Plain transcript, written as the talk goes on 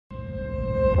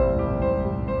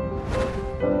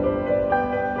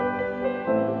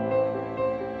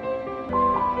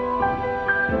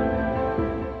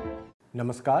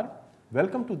Namaskar,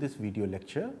 welcome to this video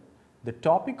lecture. The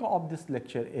topic of this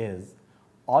lecture is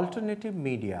alternative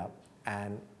media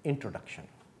and introduction.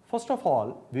 First of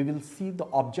all, we will see the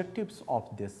objectives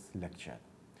of this lecture.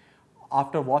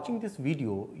 After watching this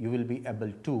video, you will be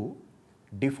able to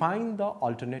define the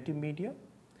alternative media,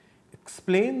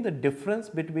 explain the difference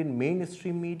between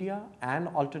mainstream media and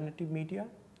alternative media,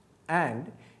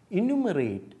 and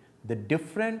enumerate the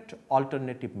different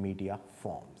alternative media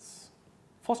forms.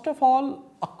 First of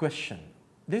all, a question.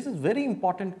 This is very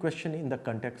important question in the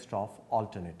context of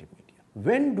alternative media.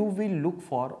 When do we look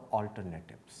for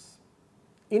alternatives?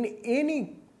 In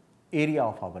any area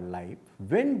of our life,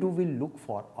 when do we look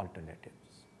for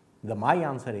alternatives? My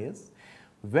answer is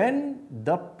when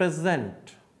the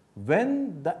present,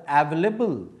 when the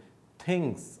available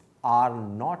things are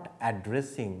not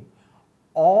addressing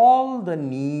all the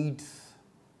needs,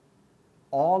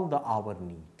 all our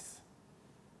needs.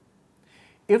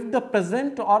 If the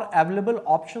present or available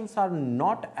options are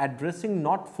not addressing,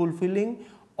 not fulfilling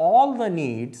all the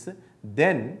needs,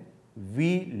 then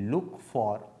we look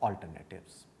for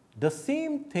alternatives. The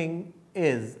same thing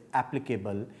is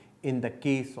applicable in the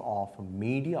case of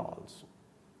media also.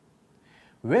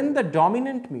 When the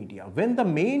dominant media, when the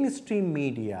mainstream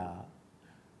media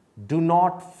do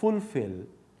not fulfill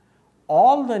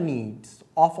all the needs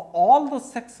of all the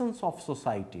sections of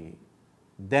society,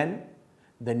 then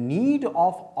the need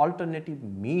of alternative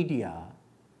media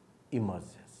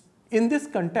emerges. In this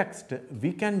context,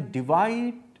 we can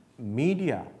divide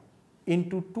media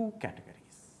into two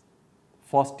categories.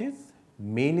 First is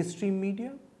mainstream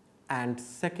media and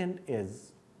second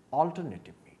is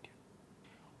alternative media.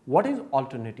 What is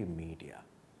alternative media?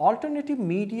 Alternative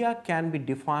media can be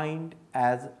defined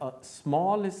as a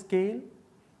small scale,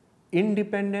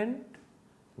 independent,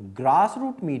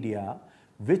 grassroots media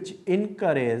which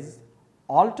encourage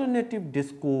alternative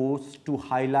discourse to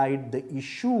highlight the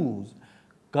issues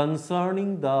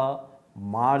concerning the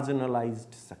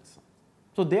marginalized section.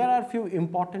 So there are few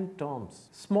important terms.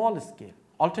 Small scale.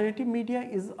 Alternative media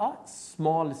is a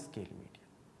small scale media.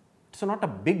 It's not a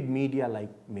big media like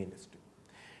mainstream.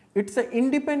 It's an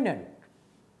independent.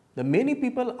 The many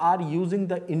people are using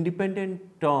the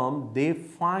independent term. They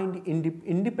find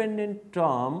independent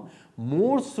term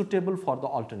more suitable for the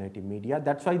alternative media.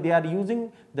 That's why they are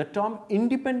using the term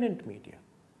independent media.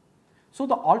 So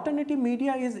the alternative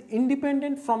media is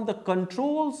independent from the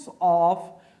controls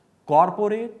of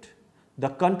corporate, the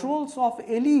controls of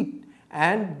elite,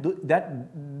 and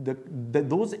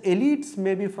those elites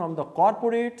may be from the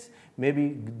corporates,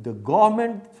 maybe the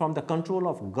government, from the control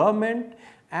of government,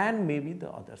 and maybe the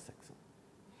other section.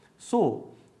 So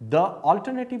the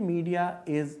alternative media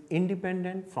is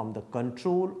independent from the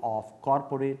control of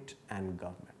corporate and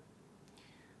government.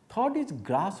 Third is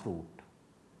grassroots.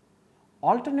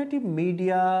 Alternative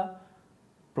media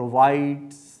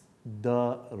provides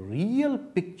the real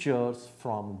pictures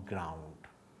from ground.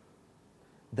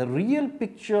 The real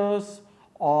pictures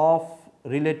of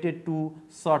related to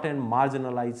certain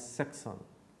marginalized section.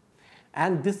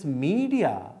 And this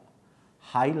media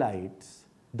highlights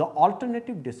the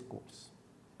alternative discourse,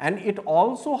 and it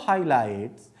also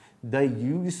highlights the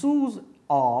issues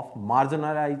of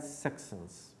marginalized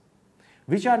sections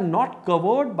which are not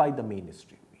covered by the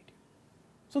mainstream media.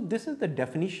 So this is the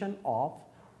definition of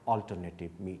alternative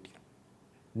media.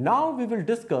 Now we will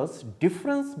discuss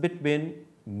difference between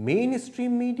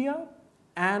mainstream media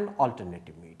and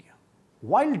alternative media.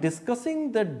 While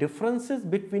discussing the differences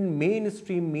between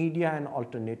mainstream media and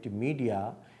alternative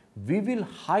media, we will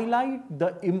highlight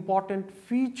the important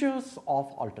features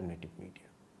of alternative media,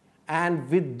 and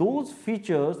with those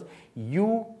features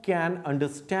you can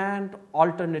understand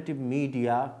alternative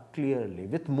media clearly,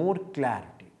 with more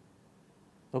clarity.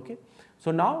 Okay?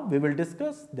 So now we will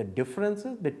discuss the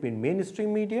differences between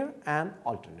mainstream media and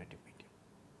alternative media.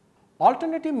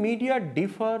 Alternative media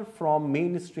differ from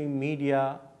mainstream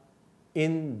media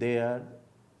in their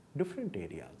different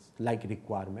areas like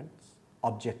requirements,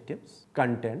 objectives,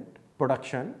 content,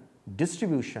 production,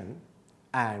 distribution,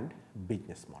 and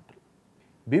business model.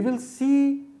 We will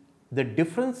see the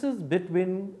differences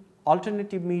between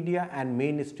alternative media and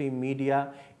mainstream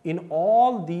media in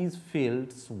all these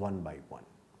fields one by one.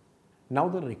 Now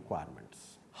the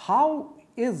requirements. How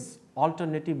is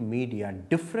alternative media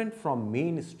different from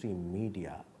mainstream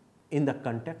media in the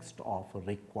context of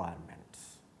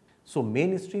requirements? So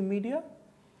mainstream media,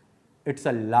 it's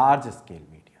a large scale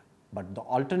media. But the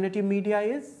alternative media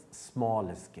is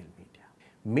small scale media.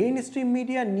 Mainstream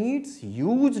media needs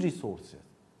huge resources.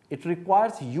 It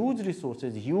requires huge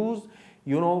resources, huge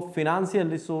financial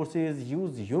resources,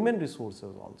 huge human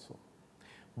resources also.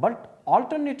 But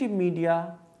alternative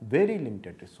media very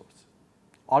limited resources.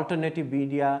 Alternative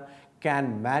media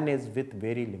can manage with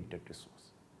very limited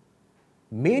resources.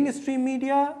 Mainstream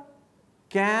media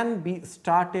can be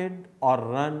started or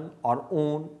run or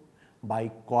owned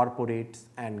by corporates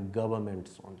and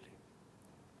governments only.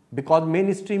 Because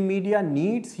mainstream media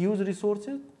needs huge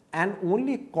resources and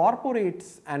only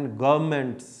corporates and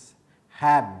governments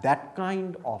have that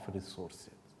kind of resources.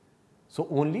 So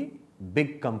only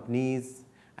big companies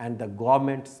and the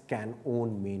governments can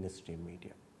own mainstream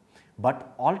media.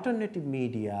 But alternative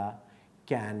media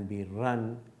can be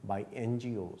run by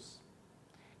NGOs,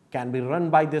 can be run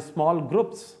by the small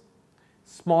groups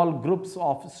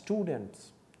of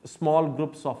students, small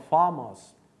groups of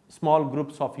farmers, small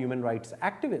groups of human rights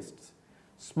activists,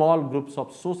 small groups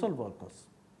of social workers,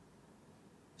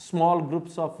 small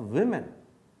groups of women.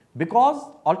 Because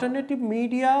alternative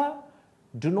media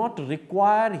do not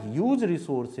require huge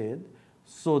resources,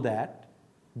 so that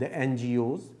the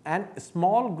NGOs and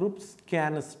small groups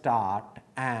can start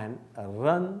and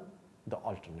run the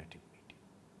alternative media.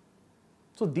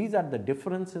 So these are the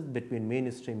differences between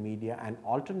mainstream media and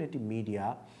alternative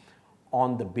media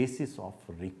on the basis of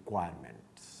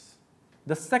requirements.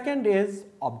 The second is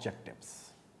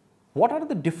objectives. What are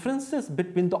the differences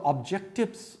between the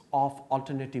objectives of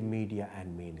alternative media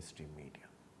and mainstream media?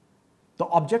 The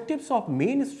objectives of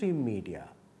mainstream media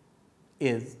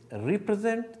is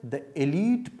represent the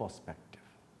elite perspective.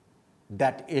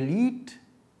 That elite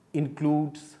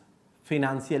includes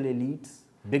financial elites,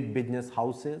 big business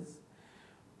houses,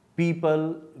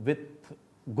 people with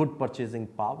good purchasing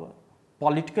power,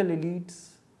 political elites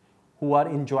who are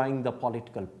enjoying the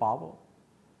political power.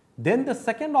 Then the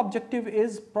second objective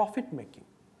is profit making.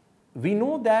 We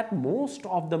know that most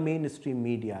of the mainstream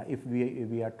media, if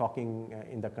we are talking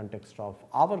in the context of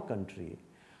our country,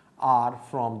 are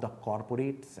from the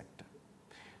corporate sector.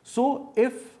 So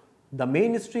if the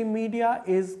mainstream media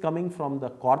is coming from the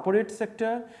corporate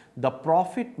sector, the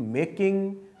profit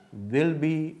making will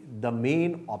be the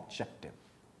main objective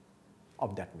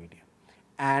of that media.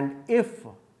 And if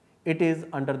it is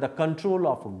under the control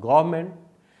of government,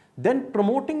 then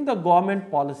promoting the government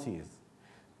policies,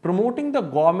 promoting the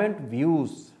government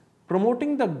views,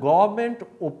 promoting the government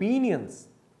opinions,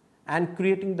 and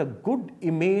creating the good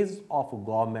image of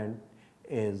government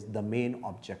is the main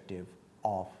objective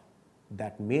of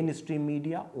that mainstream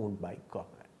media owned by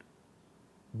corporate.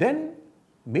 Then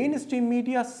mainstream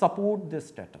media support the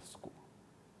status quo.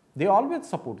 They always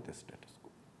support the status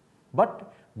quo.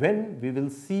 But when we will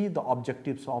see the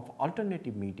objectives of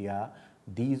alternative media,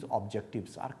 these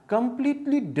objectives are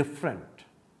completely different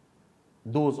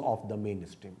those of the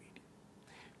mainstream media.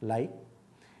 Like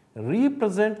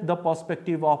represent the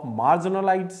perspective of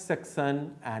marginalized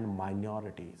section and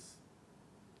minorities.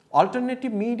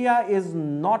 Alternative media is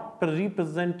not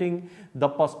representing the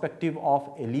perspective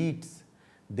of elites.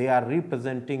 They are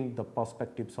representing the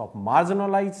perspectives of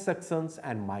marginalized sections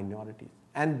and minorities.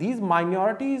 And these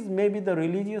minorities may be the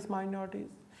religious minorities,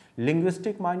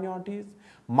 linguistic minorities,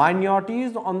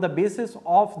 minorities on the basis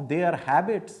of their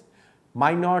habits,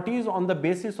 minorities on the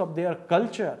basis of their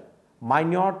culture,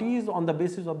 minorities on the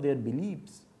basis of their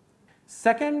beliefs.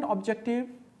 Second objective,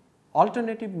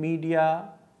 alternative media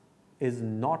is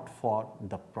not for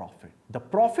the profit. The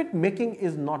profit making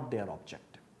is not their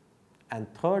objective.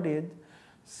 And third is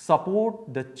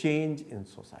support the change in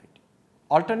society.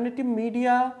 Alternative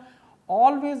media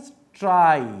always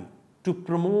try to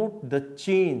promote the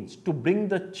change, to bring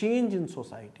the change in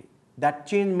society. That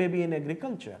change may be in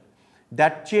agriculture,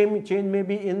 that change may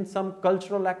be in some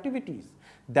cultural activities,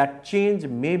 that change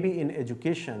may be in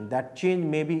education, that change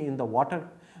may be in the water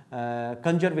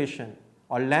conservation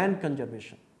or land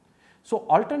conservation. So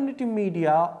alternative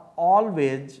media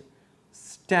always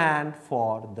stand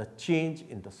for the change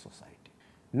in the society.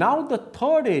 Now the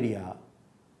third area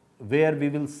where we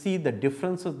will see the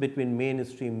differences between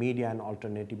mainstream media and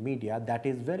alternative media, that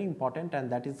is very important,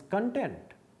 and that is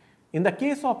content. In the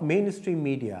case of mainstream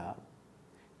media,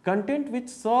 content which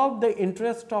serve the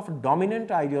interest of dominant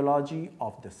ideology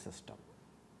of the system.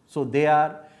 So they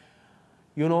are,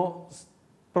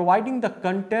 providing the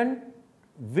content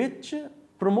which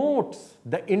promotes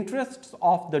the interests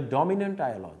of the dominant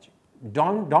ideology.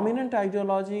 Dominant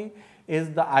ideology is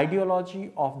the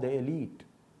ideology of the elite,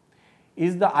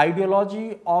 is the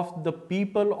ideology of the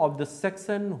people of the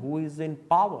section who is in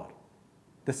power.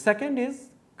 The second is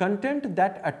content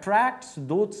that attracts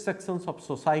those sections of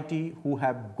society who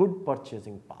have good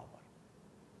purchasing power.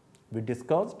 We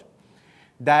discussed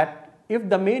that if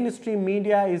the mainstream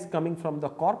media is coming from the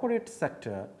corporate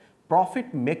sector,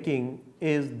 profit making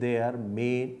is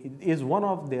one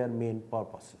of their main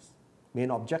purposes, main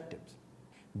objectives.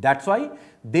 That's why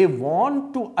they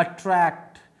want to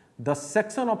attract the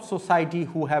section of society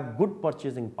who have good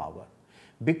purchasing power,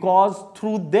 because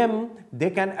through them they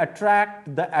can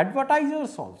attract the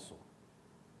advertisers also,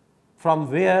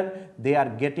 from where they are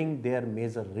getting their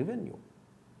major revenue.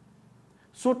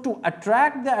 So to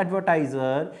attract the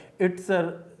advertiser, it's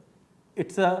a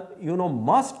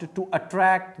must to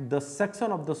attract the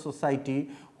section of the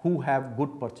society who have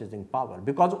good purchasing power,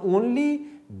 because only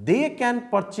they can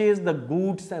purchase the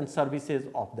goods and services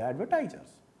of the advertisers.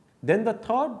 Then the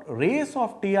third, race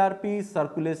of TRP,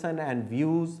 circulation and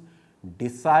views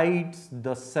decides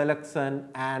the selection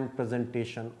and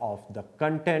presentation of the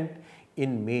content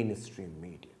in mainstream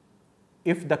media.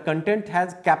 If the content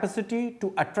has capacity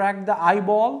to attract the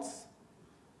eyeballs,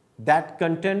 that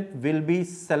content will be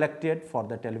selected for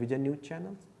the television news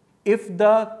channels. If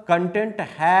the content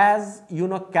has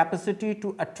capacity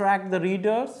to attract the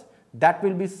readers, that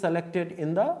will be selected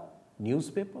in the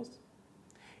newspapers.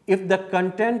 If the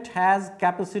content has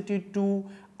capacity to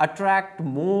attract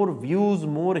more views,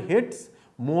 more hits,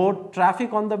 more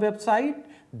traffic on the website,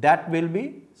 that will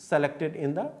be selected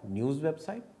in the news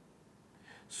website.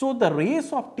 So the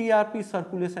race of TRP,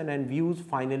 circulation and views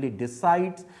finally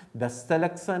decides the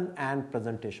selection and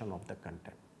presentation of the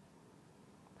content.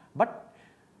 But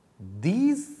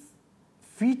these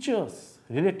features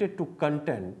related to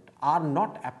content are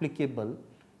not applicable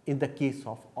in the case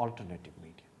of alternative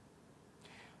media.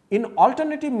 In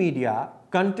alternative media,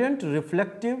 content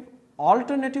reflective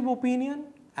alternative opinion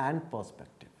and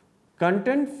perspective.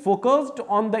 Content focused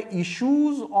on the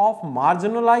issues of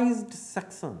marginalized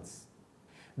sections.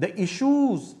 The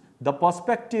issues, the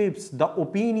perspectives, the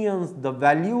opinions, the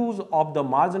values of the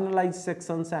marginalized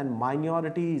sections and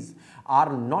minorities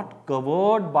are not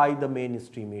covered by the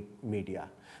mainstream media.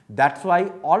 That's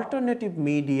why alternative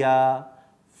media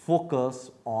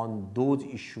focus on those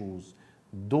issues,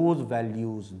 those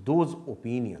values, those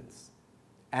opinions.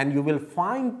 And you will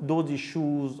find those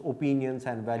issues, opinions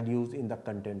and values in the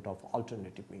content of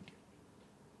alternative media.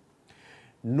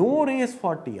 No race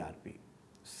for TRP,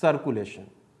 circulation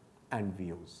and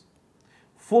views.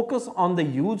 Focus on the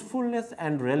usefulness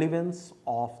and relevance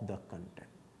of the content.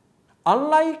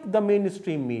 Unlike the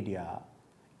mainstream media,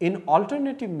 in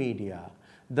alternative media,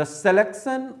 the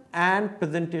selection and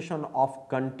presentation of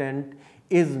content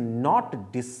is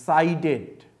not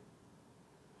decided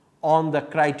on the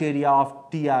criteria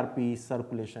of TRP,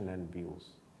 circulation and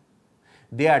views.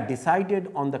 They are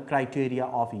decided on the criteria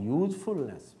of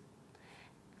usefulness,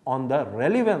 on the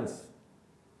relevance.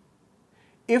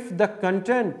 If the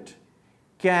content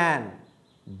can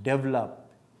develop,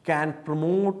 can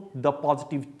promote the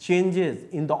positive changes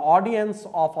in the audience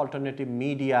of alternative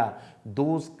media,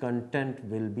 those content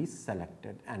will be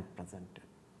selected and presented.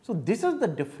 So this is the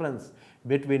difference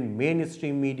between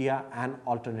mainstream media and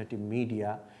alternative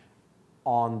media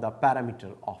on the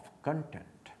parameter of content.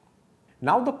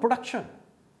 Now the production.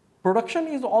 Production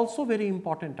is also very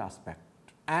important aspect.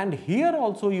 And here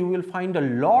also you will find a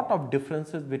lot of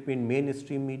differences between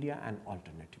mainstream media and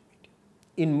alternative media.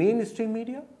 In mainstream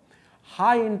media,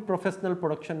 high-end professional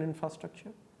production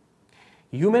infrastructure,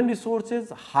 human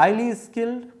resources, highly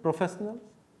skilled professionals,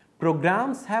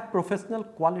 programs have professional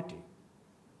quality.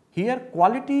 Here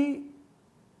quality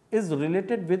is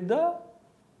related with the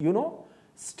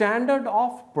standard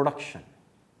of production,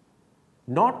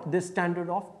 not the standard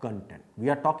of content. We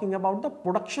are talking about the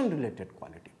production related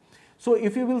quality. So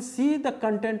if you will see the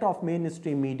content of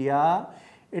mainstream media,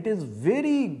 it is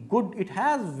very good, it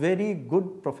has very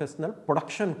good professional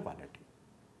production quality,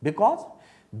 because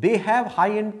they have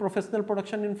high-end professional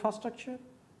production infrastructure,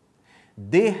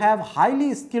 they have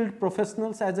highly skilled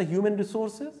professionals as a human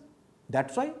resources.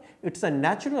 That's why it's a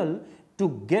natural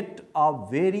to get a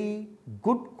very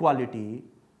good quality,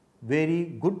 very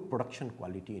good production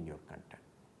quality in your content.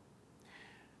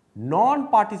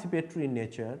 Non-participatory in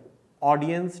nature,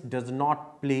 audience does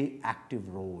not play active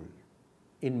role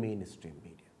in mainstream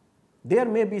media. There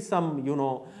may be some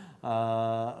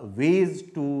ways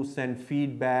to send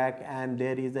feedback and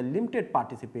there is a limited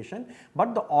participation,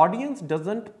 but the audience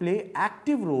doesn't play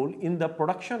active role in the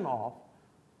production of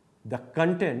the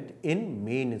content in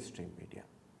mainstream media.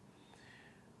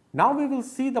 Now we will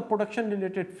see the production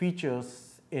related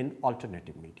features in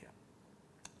alternative media.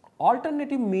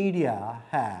 Alternative media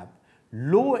have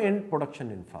low-end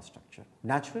production infrastructure.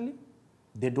 Naturally,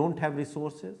 they don't have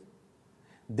resources.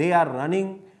 They are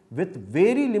running with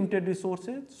very limited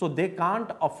resources, so they can't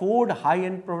afford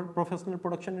high-end professional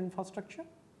production infrastructure.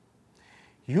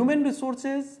 Human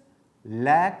resources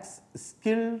lacks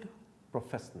skilled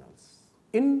professionals.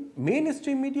 In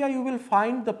mainstream media, you will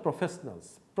find the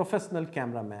professionals, professional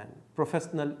cameraman,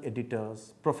 professional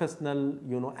editors,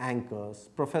 professional anchors,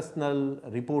 professional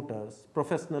reporters,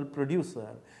 professional producer,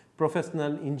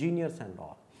 professional engineers and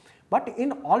all. But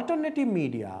in alternative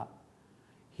media,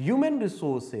 human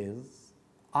resources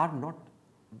are not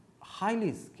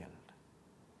highly skilled.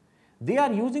 They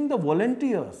are using the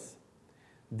volunteers.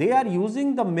 They are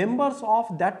using the members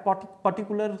of that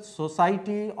particular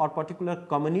society or particular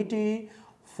community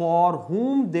for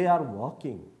whom they are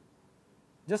working.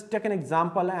 Just take an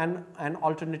example, an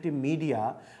alternative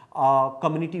media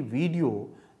community video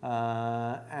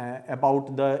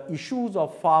about the issues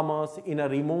of farmers in a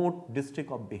remote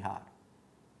district of Bihar.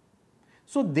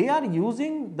 So they are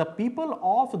using the people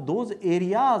of those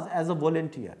areas as a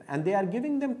volunteer, and they are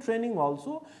giving them training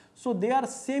also. So they are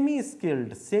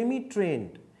semi-skilled,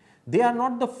 semi-trained. They are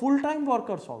not the full-time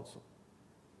workers also.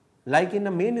 Like in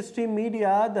the mainstream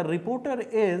media, the reporter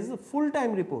is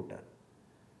full-time reporter.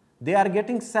 They are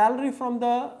getting salary from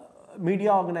the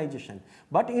media organization.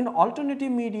 But in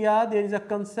alternative media, there is a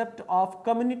concept of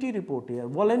community reporter,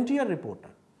 volunteer reporter.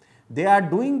 They are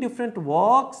doing different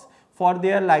works for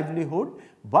their livelihood,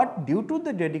 but due to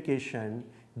the dedication,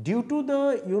 due to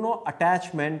the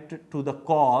attachment to the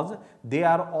cause, they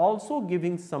are also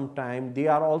giving some time, they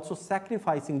are also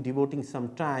sacrificing, devoting some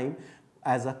time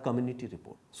as a community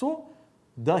report. So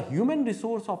the human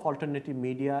resource of alternative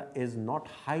media is not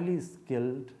highly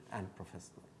skilled and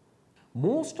professional.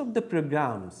 Most of the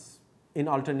programs in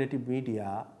alternative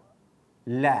media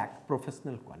lack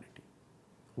professional quality.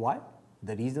 Why?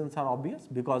 The reasons are obvious,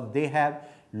 because they have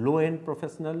low-end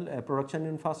professional production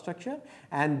infrastructure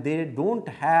and they don't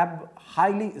have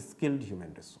highly skilled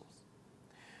human resource.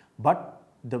 But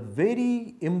the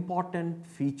very important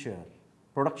feature,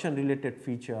 production related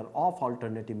feature of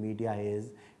alternative media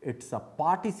is it's a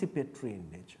participatory in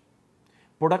nature.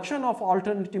 Production of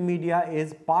alternative media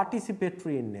is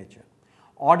participatory in nature.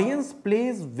 Audience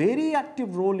plays very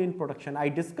active role in production. I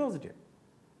discussed it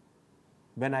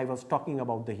when I was talking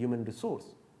about the human resource,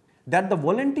 that the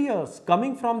volunteers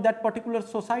coming from that particular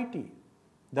society,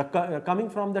 coming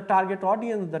from the target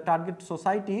audience, the target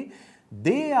society,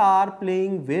 they are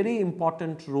playing very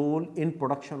important role in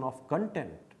production of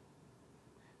content.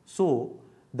 So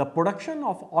the production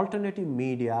of alternative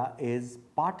media is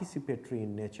participatory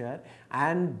in nature,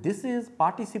 and this is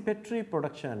participatory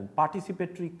production,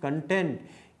 participatory content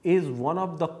is one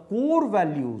of the core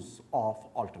values of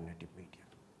alternative media.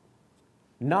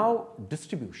 Now,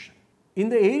 distribution. In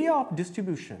the area of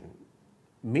distribution,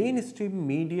 mainstream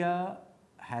media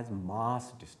has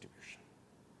mass distribution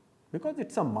because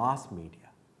it's a mass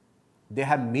media. They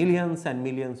have millions and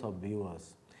millions of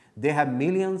viewers. They have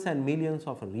millions and millions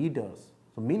of readers.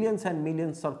 So millions and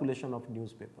millions circulation of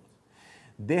newspapers.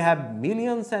 They have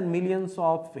millions and millions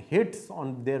of hits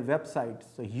on their websites,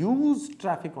 so huge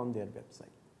traffic on their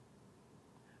website.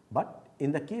 But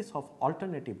in the case of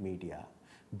alternative media,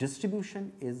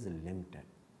 distribution is limited.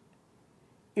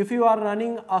 If you are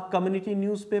running a community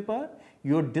newspaper,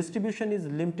 your distribution is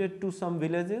limited to some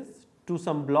villages, to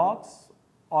some blocks,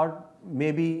 or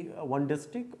maybe one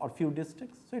district or few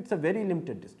districts. So it's a very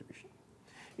limited distribution.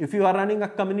 If you are running a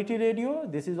community radio,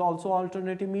 this is also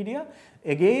alternative media,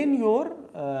 again your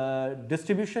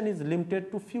distribution is limited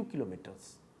to few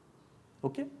kilometers.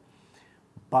 Okay?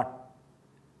 But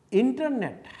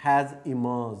internet has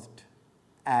emerged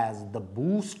as the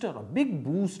booster, a big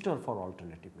booster for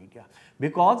alternative media,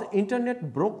 because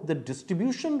internet broke the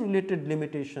distribution related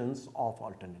limitations of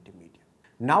alternative media.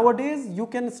 Nowadays, you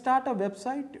can start a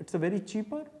website, it's a very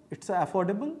cheaper, it's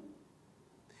affordable.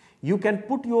 You can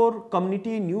put your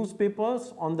community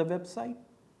newspapers on the website,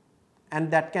 and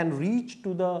that can reach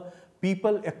to the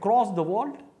people across the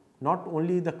world, not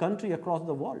only the country, across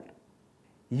the world.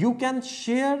 You can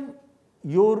share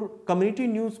your community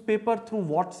newspaper through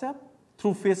WhatsApp,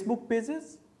 through Facebook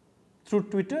pages, through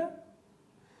Twitter.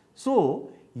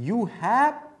 So you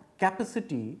have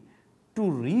capacity to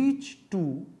reach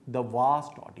to the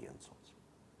vast audience also.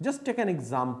 Just take an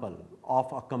example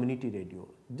of a community radio.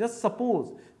 Just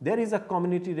suppose there is a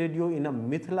community radio in a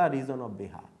Mithila region of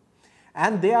Bihar,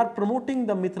 and they are promoting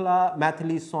the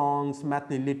Mathili songs,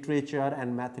 Mathili literature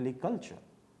and Mathili culture.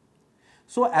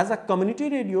 So as a community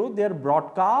radio, their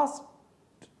broadcast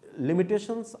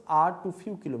limitations are to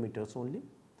few kilometers only,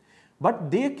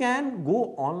 but they can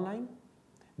go online,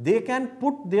 they can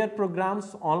put their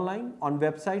programs online on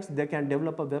websites, they can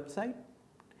develop a website,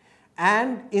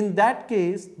 and in that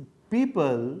case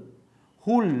people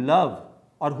who love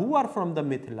or who are from the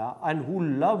Mithila and who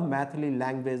love Mathili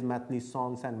language, Mathili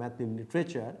songs and Mathili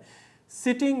literature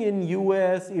sitting in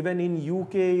US, even in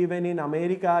UK, even in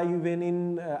America, even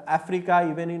in Africa,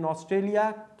 even in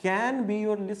Australia can be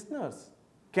your listeners,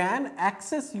 can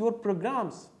access your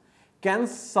programs, can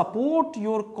support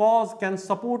your cause, can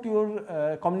support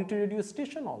your community radio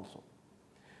station also.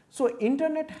 So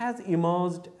internet has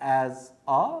emerged as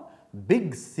a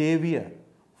big savior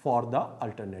for the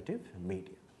alternative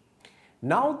media.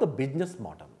 Now the business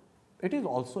model, it is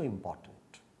also important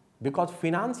because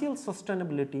financial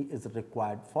sustainability is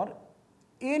required for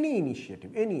any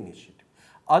initiative,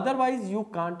 otherwise you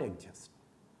can't exist.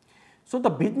 So the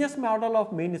business model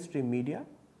of mainstream media,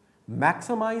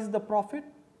 maximize the profit,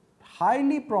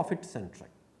 highly profit centric.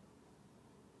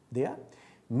 They are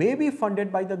maybe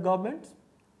funded by the governments.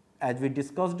 As we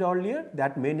discussed earlier,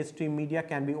 that mainstream media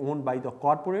can be owned by the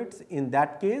corporates. In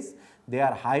that case, they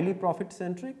are highly profit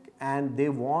centric and they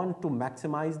want to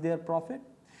maximize their profit.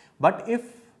 But if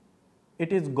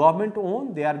it is government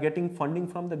owned, they are getting funding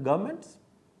from the governments.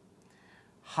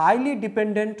 Highly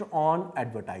dependent on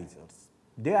advertisers.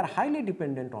 They are highly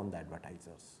dependent on the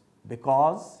advertisers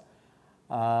because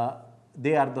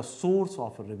they are the source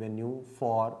of revenue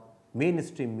for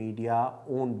mainstream media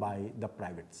owned by the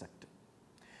private sector.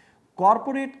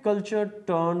 Corporate culture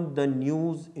turned the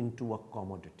news into a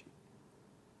commodity.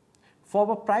 For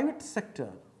the private sector,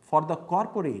 for the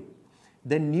corporate,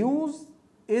 the news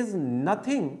is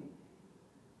nothing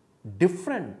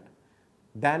different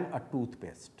than a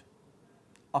toothpaste,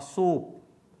 a soap,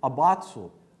 a bath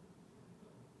soap,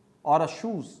 or a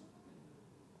shoes.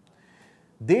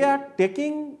 They are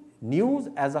taking news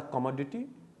as a commodity,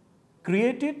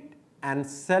 create it and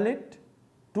sell it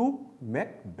to make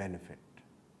benefit,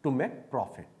 to make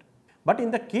profit. But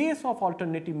in the case of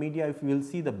alternative media, if you will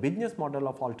see the business model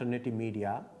of alternative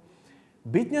media,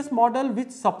 business model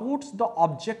which supports the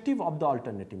objective of the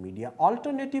alternative media.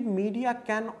 Alternative media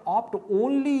can opt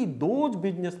only those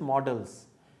business models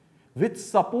which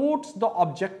supports the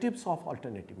objectives of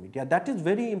alternative media. That is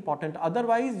very important,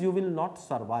 otherwise you will not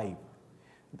survive.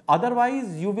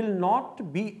 Otherwise you will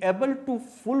not be able to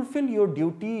fulfill your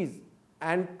duties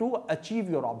and to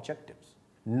achieve your objectives.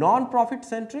 Non-profit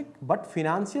centric but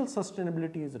financial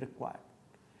sustainability is required.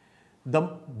 The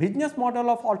business model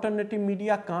of alternative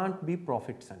media can't be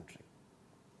profit centric.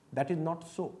 That is not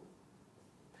so.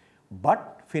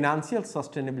 But financial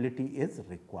sustainability is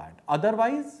required.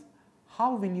 Otherwise,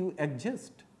 how will you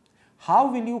exist?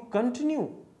 How will you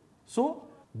continue? So,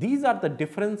 these are the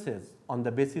differences on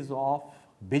the basis of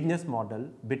business model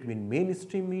between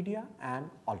mainstream media and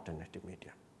alternative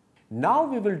media. Now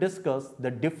we will discuss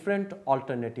the different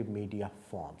alternative media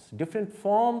forms, different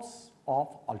forms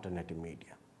of alternative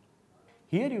media.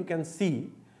 Here you can see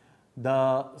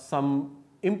some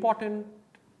important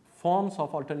forms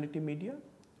of alternative media,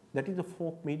 that is the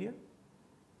folk media.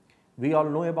 We all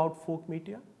know about folk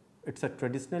media, it is a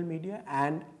traditional media,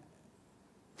 and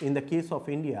in the case of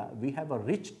India, we have a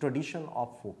rich tradition of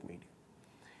folk media,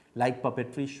 like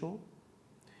puppetry show,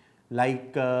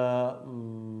 like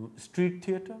street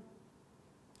theatre,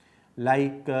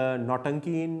 like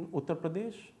Nautanki in Uttar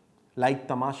Pradesh, like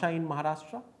Tamasha in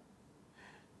Maharashtra.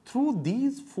 Through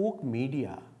these folk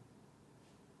media,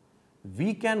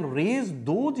 we can raise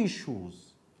those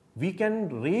issues, we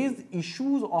can raise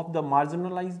issues of the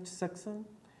marginalized section,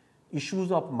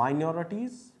 issues of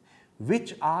minorities,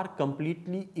 which are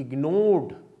completely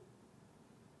ignored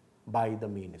by the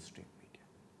mainstream media.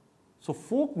 So,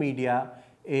 folk media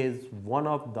is one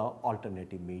of the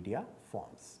alternative media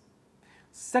forms.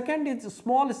 Second is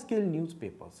small scale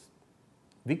newspapers.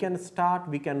 We can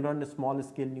run small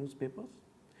scale newspapers.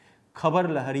 Khabar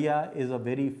Lahariya is a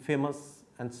very famous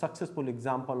and successful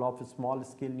example of small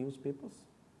scale newspapers.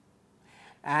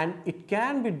 And it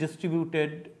can be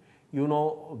distributed,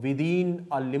 within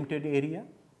a limited area.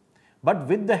 But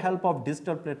with the help of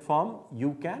digital platform,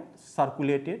 you can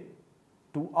circulate it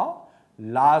to a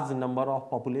large number of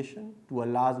population, to a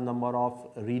large number of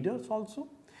readers also.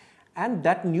 And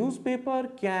that newspaper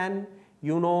can,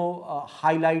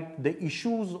 highlight the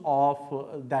issues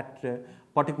of that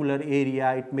particular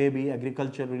area. It may be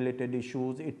agriculture related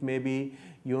issues, it may be,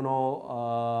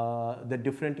 the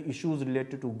different issues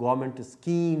related to government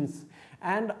schemes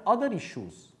and other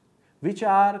issues which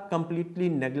are completely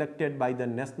neglected by the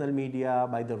national media,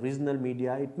 by the regional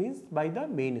media, it means by the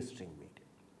mainstream media.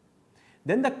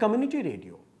 Then the community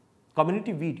video.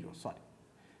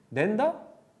 Then the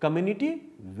community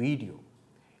video.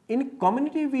 In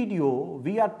community video,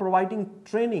 we are providing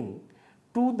training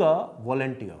to the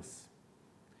volunteers.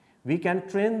 We can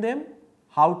train them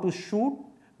how to shoot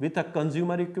with a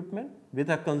consumer equipment, with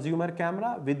a consumer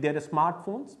camera, with their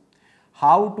smartphones,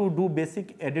 how to do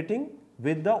basic editing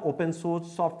with the open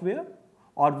source software,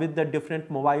 or with the different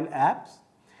mobile apps.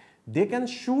 They can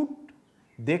shoot,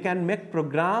 they can make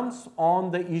programs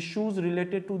on the issues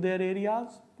related to their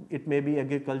areas. It may be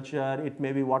agriculture, it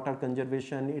may be water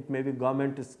conservation, it may be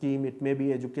government scheme, it may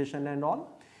be education and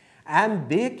all. And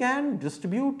they can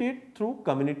distribute it through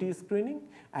community screening.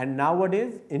 And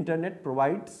nowadays, internet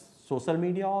provides social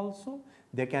media also.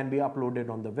 They can be uploaded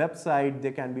on the website,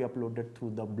 they can be uploaded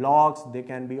through the blogs, they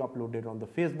can be uploaded on the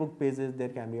Facebook pages, they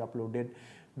can be uploaded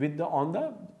with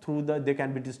the they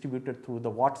can be distributed through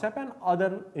the WhatsApp and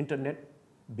other internet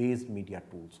based media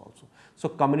tools also. So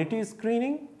community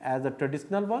screening as a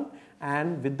traditional one,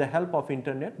 and with the help of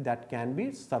internet, that can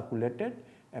be circulated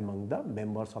among the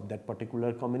members of that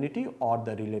particular community or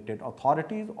the related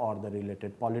authorities or the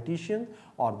related politicians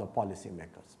or the policy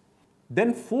makers.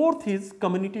 Then fourth is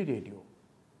community radio.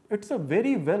 It's a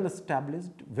very well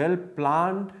established, well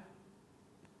planned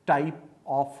type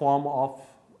of form of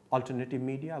alternative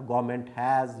media. Government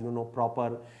has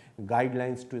proper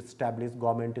guidelines to establish,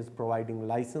 government is providing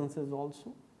licenses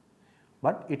also,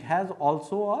 but it has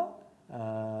also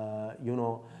a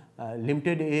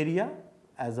limited area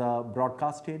as a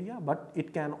broadcast area, but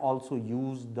it can also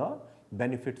use the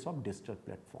benefits of digital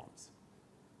platforms.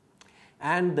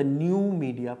 And the new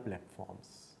media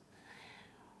platforms.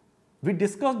 We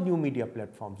discussed new media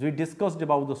platforms, we discussed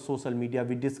about the social media,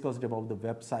 we discussed about the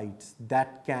websites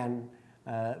that can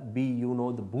be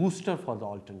the booster for the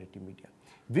alternative media.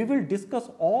 We will discuss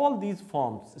all these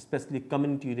forms, especially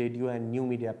community radio and new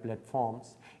media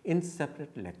platforms, in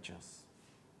separate lectures.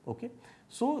 Okay?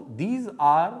 So these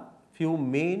are few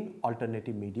main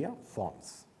alternative media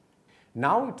forms.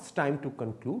 Now it's time to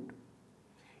conclude.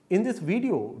 In this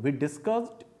video, we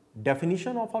discussed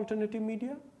definition of alternative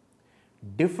media,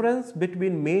 difference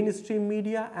between mainstream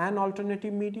media and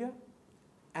alternative media,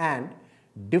 and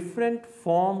different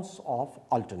forms of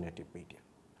alternative media.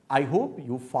 I hope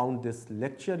you found this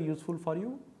lecture useful for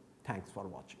you. Thanks for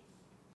watching.